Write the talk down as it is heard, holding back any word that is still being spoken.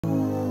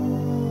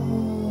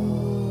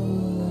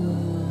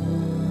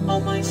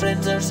my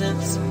friends are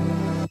simps.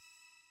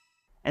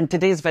 In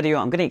today's video,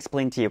 I'm going to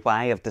explain to you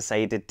why I've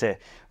decided to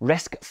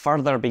risk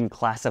further being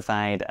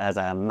classified as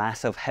a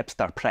massive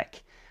hipster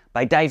prick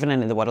by diving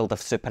into the world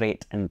of Super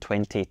 8 in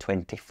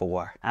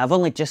 2024. I've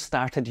only just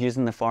started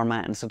using the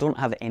format and so don't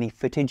have any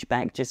footage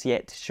back just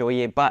yet to show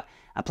you, but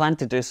I plan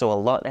to do so a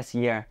lot this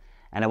year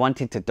and I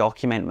wanted to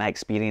document my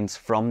experience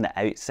from the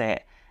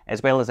outset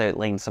as well as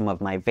outline some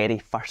of my very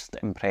first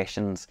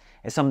impressions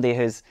as somebody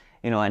who's,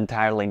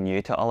 entirely new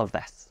to all of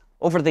this.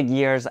 Over the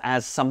years,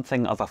 as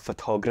something of a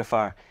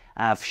photographer,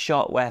 I've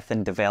shot with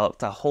and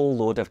developed a whole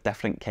load of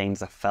different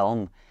kinds of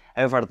film.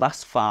 However,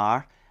 thus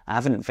far, I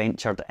haven't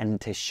ventured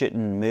into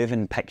shooting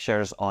moving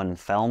pictures on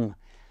film.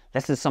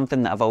 This is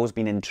something that I've always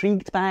been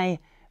intrigued by,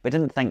 but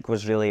didn't think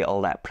was really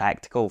all that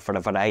practical for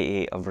a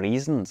variety of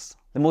reasons.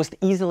 The most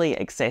easily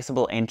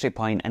accessible entry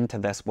point into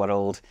this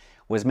world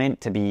was meant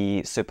to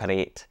be Super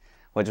 8,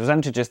 which was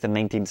introduced in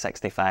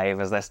 1965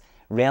 as this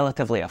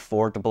relatively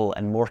affordable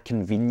and more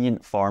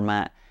convenient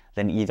format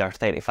than either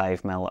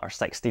 35mm or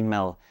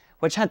 16mm,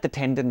 which had the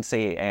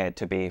tendency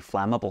to be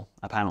flammable,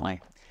 apparently.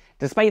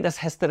 Despite this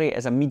history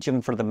as a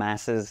medium for the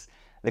masses,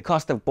 the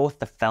cost of both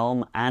the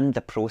film and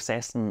the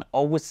processing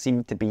always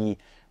seemed to be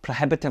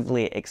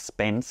prohibitively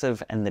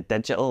expensive in the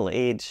digital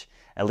age,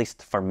 at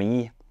least for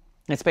me.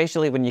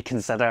 Especially when you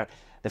consider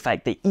the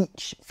fact that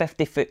each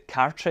 50-foot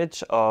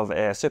cartridge of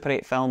Super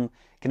 8 film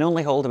can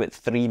only hold about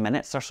 3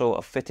 minutes or so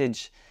of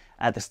footage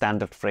at the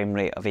standard frame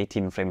rate of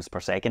 18 frames per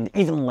second,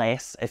 even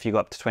less if you go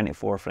up to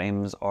 24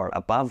 frames or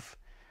above.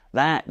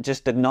 That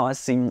just did not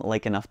seem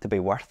like enough to be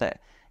worth it,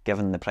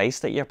 given the price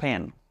that you're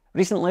paying.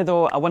 Recently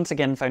though, I once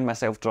again found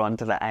myself drawn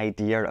to the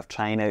idea of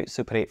trying out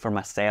Super 8 for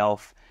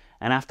myself,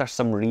 and after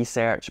some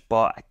research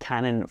bought a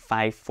Canon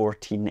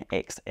 514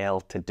 XL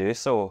to do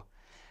so.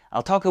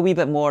 I'll talk a wee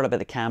bit more about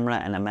the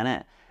camera in a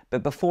minute,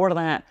 but before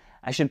that,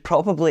 I should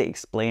probably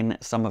explain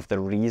some of the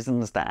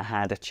reasons that I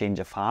had a change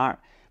of heart,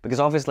 because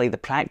obviously the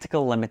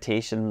practical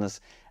limitations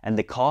and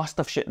the cost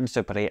of shooting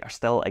Super 8 are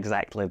still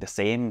exactly the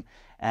same,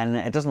 and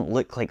it doesn't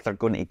look like they're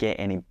going to get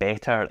any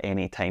better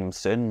anytime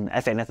soon.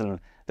 If anything,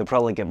 they'll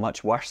probably get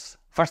much worse.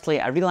 Firstly,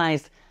 I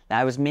realised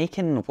that I was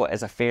making what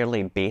is a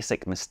fairly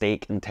basic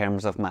mistake in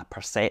terms of my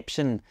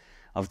perception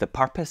of the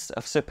purpose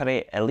of Super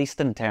 8, at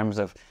least in terms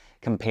of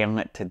comparing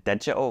it to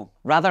digital.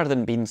 Rather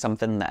than being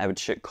something that I would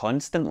shoot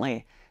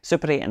constantly,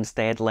 Super 8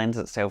 instead lends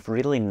itself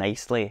really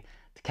nicely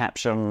to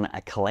capturing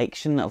a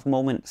collection of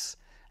moments,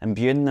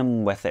 imbuing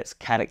them with its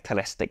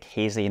characteristic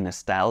hazy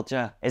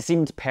nostalgia. It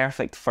seemed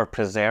perfect for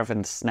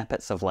preserving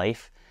snippets of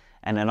life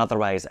in an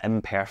otherwise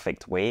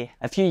imperfect way.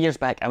 A few years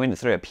back I went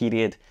through a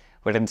period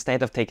where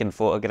instead of taking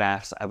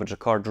photographs I would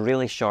record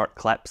really short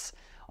clips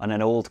on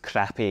an old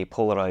crappy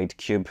Polaroid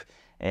cube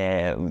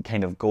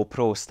kind of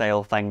GoPro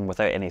style thing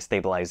without any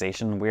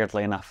stabilisation,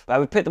 weirdly enough. But I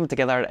would put them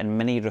together in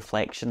mini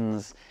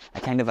reflections,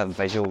 a kind of a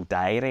visual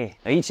diary.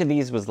 Now each of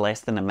these was less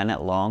than a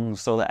minute long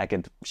so that I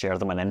could share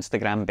them on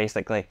Instagram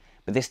basically,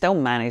 but they still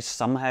managed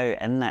somehow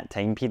in that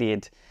time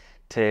period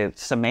to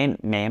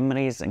cement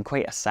memories in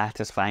quite a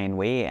satisfying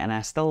way, and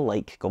I still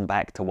like going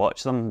back to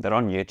watch them. They're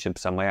on YouTube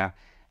somewhere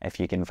if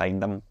you can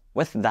find them.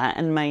 With that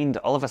in mind,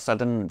 all of a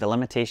sudden the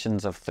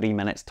limitations of 3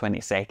 minutes 20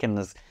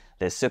 seconds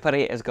that Super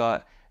 8 has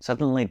got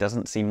suddenly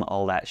doesn't seem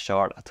all that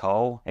short at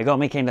all. It got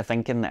me kind of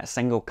thinking that a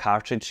single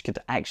cartridge could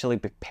actually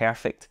be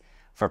perfect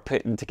for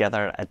putting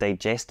together a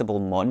digestible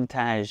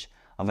montage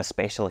of a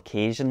special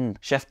occasion.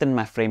 Shifting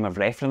my frame of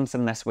reference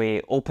in this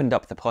way opened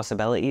up the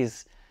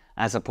possibilities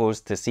as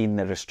opposed to seeing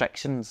the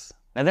restrictions.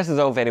 Now this is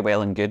all very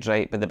well and good,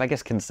 right, but the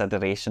biggest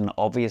consideration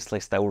obviously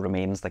still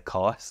remains the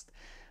cost,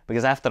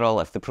 because after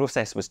all, if the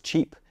process was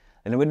cheap,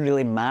 then it wouldn't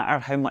really matter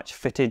how much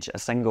footage a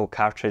single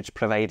cartridge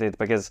provided,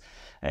 because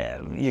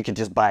you could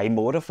just buy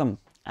more of them.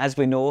 As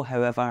we know,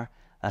 however,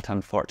 that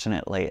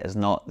unfortunately is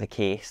not the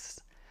case.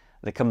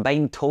 The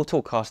combined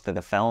total cost of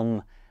the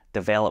film,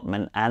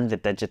 development and the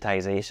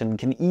digitisation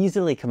can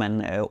easily come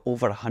in at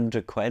over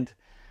 100 quid.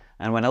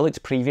 And when I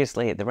looked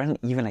previously, there weren't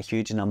even a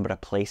huge number of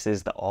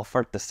places that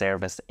offered the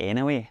service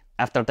anyway.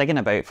 After digging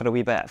about for a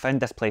wee bit, I found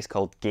this place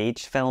called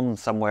Gauge Film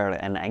somewhere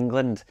in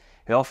England,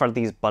 who offer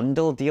these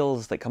bundle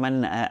deals that come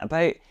in at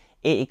about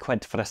 80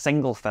 quid for a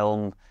single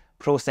film,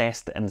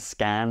 processed and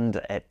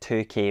scanned at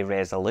 2K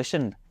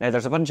resolution. Now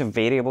there's a bunch of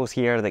variables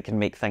here that can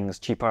make things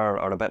cheaper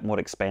or a bit more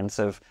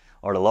expensive,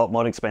 or a lot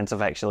more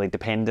expensive actually,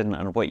 depending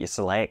on what you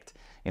select.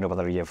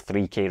 Whether you have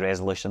 3K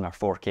resolution or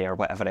 4K or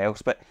whatever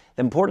else. But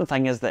the important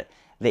thing is that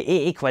the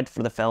 80 quid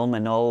for the film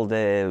and all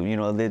the,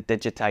 the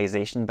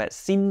digitisation bit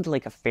seemed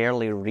like a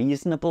fairly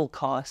reasonable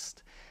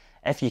cost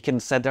if you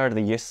consider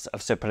the use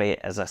of Super 8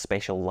 as a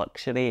special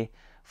luxury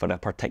for a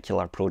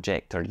particular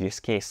project or use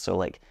case, so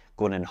like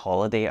going on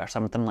holiday or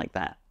something like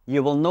that.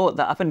 You will note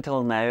that up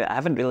until now I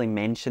haven't really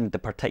mentioned the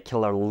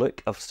particular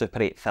look of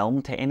Super 8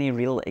 film to any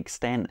real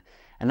extent,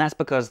 and that's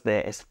because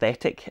the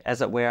aesthetic,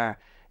 as it were,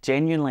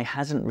 genuinely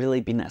hasn't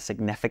really been a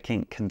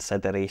significant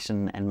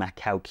consideration in my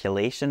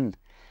calculation.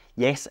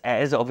 Yes,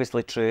 it is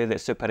obviously true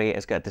that Super 8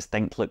 has got a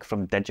distinct look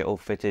from digital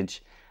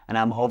footage, and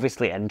I'm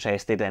obviously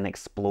interested in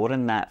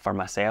exploring that for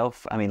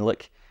myself. I mean,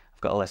 look,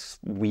 I've got all this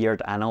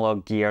weird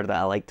analog gear that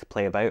I like to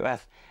play about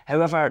with.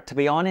 However, to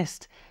be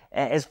honest,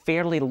 it is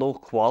fairly low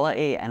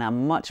quality, and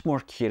I'm much more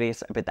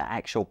curious about the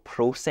actual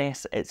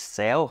process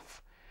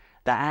itself.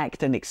 The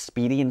act and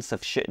experience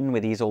of shooting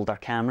with these older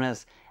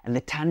cameras, and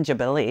the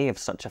tangibility of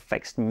such a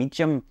fixed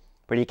medium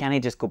where you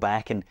can't just go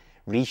back and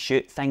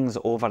reshoot things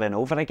over and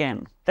over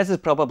again. This is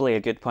probably a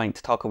good point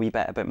to talk a wee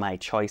bit about my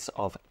choice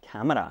of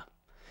camera.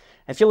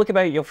 If you look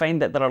about, you'll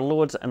find that there are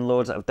loads and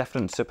loads of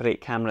different Super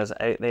 8 cameras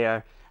out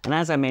there, and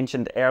as I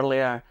mentioned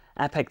earlier,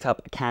 I picked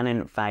up a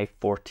Canon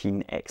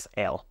 514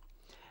 XL.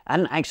 I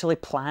hadn't actually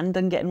planned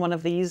on getting one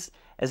of these,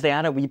 as they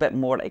are a wee bit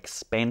more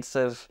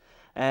expensive,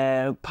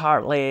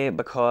 partly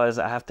because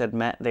I have to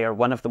admit they are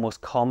one of the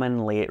most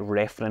commonly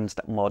referenced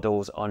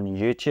models on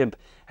YouTube.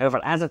 However,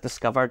 as I've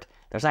discovered,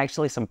 there's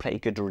actually some pretty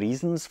good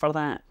reasons for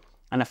that,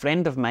 and a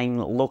friend of mine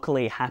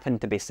locally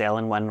happened to be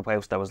selling one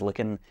whilst I was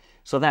looking,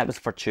 so that was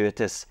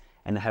fortuitous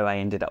in how I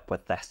ended up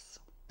with this.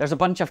 There's a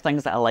bunch of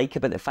things that I like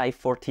about the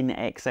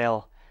 514 XL.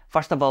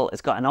 First of all,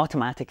 it's got an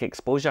automatic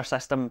exposure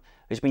system,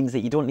 which means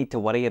that you don't need to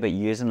worry about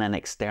using an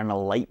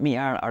external light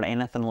meter or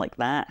anything like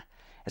that.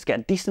 It's got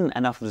a decent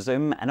enough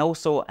zoom and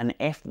also an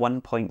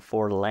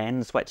f1.4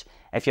 lens, which,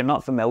 if you're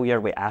not familiar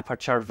with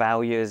aperture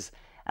values,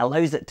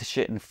 allows it to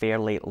shoot in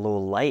fairly low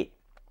light.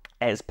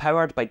 It is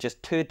powered by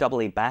just 2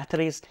 AA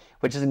batteries,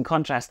 which is in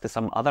contrast to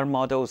some other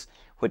models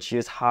which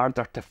use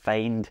harder to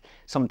find,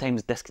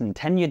 sometimes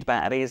discontinued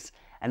batteries,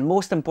 and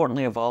most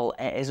importantly of all,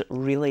 it is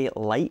really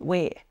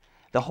lightweight.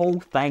 The whole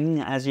thing,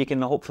 as you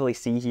can hopefully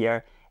see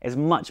here, is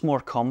much more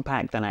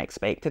compact than I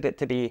expected it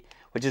to be,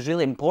 which is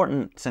really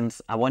important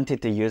since I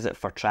wanted to use it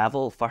for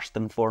travel first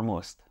and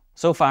foremost.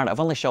 So far, I've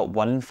only shot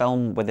one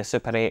film with the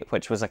Super 8,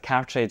 which was a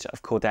cartridge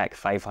of Kodak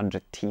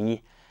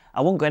 500T.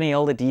 I won't go into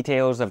all the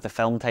details of the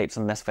film types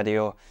in this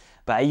video,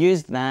 but I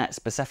used that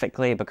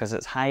specifically because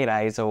it's higher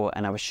ISO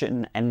and I was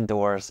shooting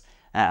indoors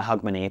at a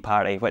Hogmanay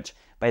party, which,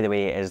 by the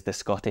way, is the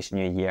Scottish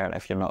New Year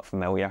if you're not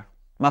familiar.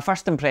 My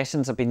first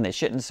impressions have been that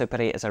shooting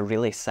Super 8 is a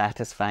really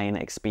satisfying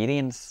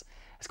experience.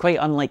 It's quite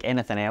unlike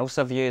anything else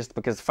I've used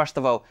because, first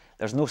of all,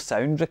 there's no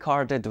sound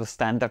recorded with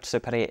standard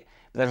Super 8,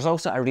 but there's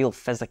also a real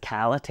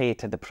physicality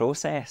to the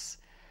process.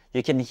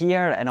 You can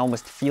hear and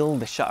almost feel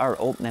the shutter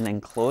opening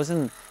and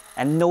closing,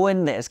 and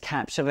knowing that it's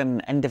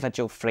capturing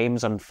individual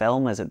frames on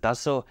film as it does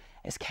so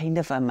is kind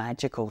of a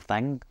magical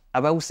thing. I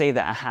will say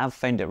that I have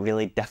found it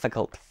really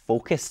difficult to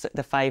focus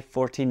the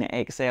 514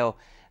 XL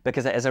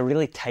because it is a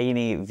really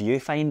tiny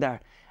viewfinder,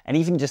 and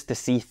even just to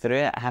see through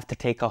it I have to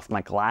take off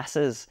my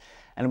glasses,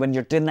 and when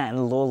you're doing that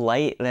in low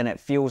light then it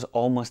feels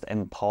almost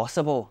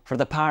impossible. For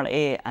the Part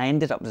A, I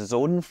ended up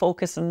zone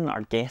focusing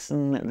or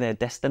guessing the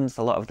distance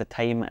a lot of the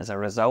time as a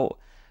result,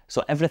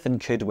 so everything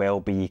could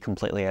well be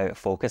completely out of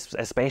focus,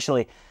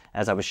 especially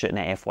as I was shooting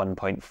at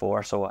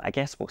f1.4, so I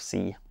guess we'll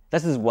see.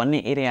 This is one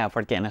area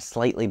where getting a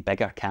slightly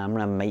bigger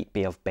camera might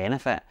be of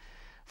benefit.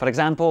 For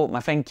example, my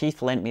friend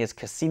Keith lent me his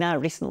Casina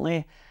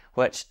recently,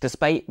 which,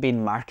 despite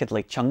being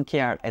markedly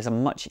chunkier, is a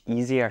much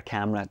easier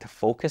camera to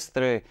focus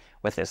through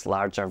with its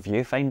larger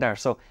viewfinder,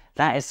 so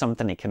that is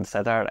something to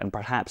consider and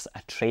perhaps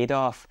a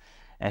trade-off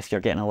if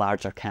you're getting a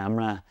larger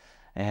camera,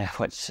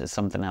 which is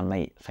something I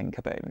might think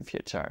about in the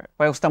future.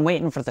 Whilst I'm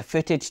waiting for the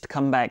footage to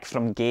come back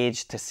from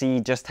Gauge to see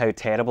just how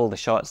terrible the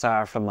shots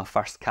are from my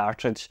first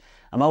cartridge,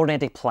 I'm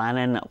already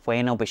planning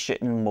when I'll be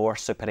shooting more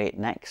Super 8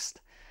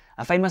 next.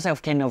 I find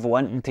myself kind of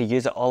wanting to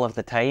use it all of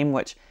the time,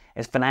 which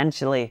is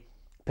financially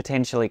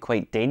potentially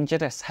quite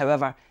dangerous.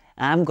 However,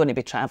 I'm going to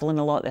be travelling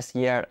a lot this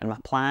year, and my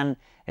plan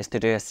is to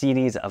do a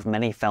series of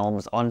mini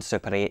films on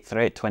Super 8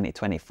 throughout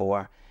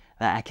 2024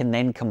 that I can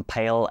then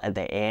compile at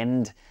the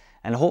end,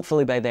 and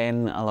hopefully by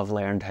then I'll have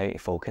learned how to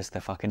focus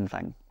the fucking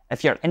thing.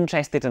 If you're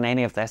interested in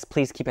any of this,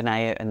 please keep an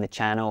eye out on the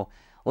channel.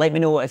 Let me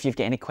know if you've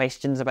got any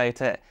questions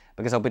about it,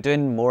 because I'll be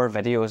doing more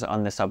videos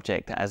on the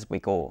subject as we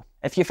go.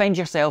 If you find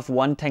yourself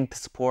wanting to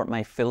support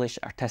my foolish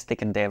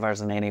artistic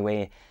endeavours in any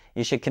way,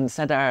 you should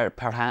consider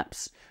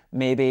perhaps,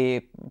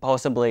 maybe,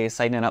 possibly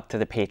signing up to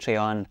the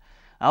Patreon.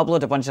 I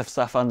upload a bunch of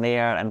stuff on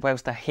there, and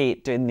whilst I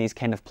hate doing these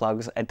kind of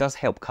plugs, it does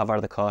help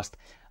cover the cost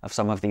of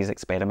some of these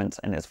experiments,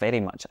 and it's very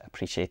much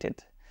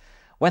appreciated.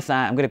 With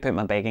that, I'm going to put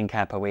my begging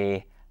cap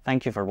away.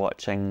 Thank you for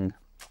watching.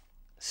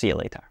 See you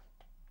later.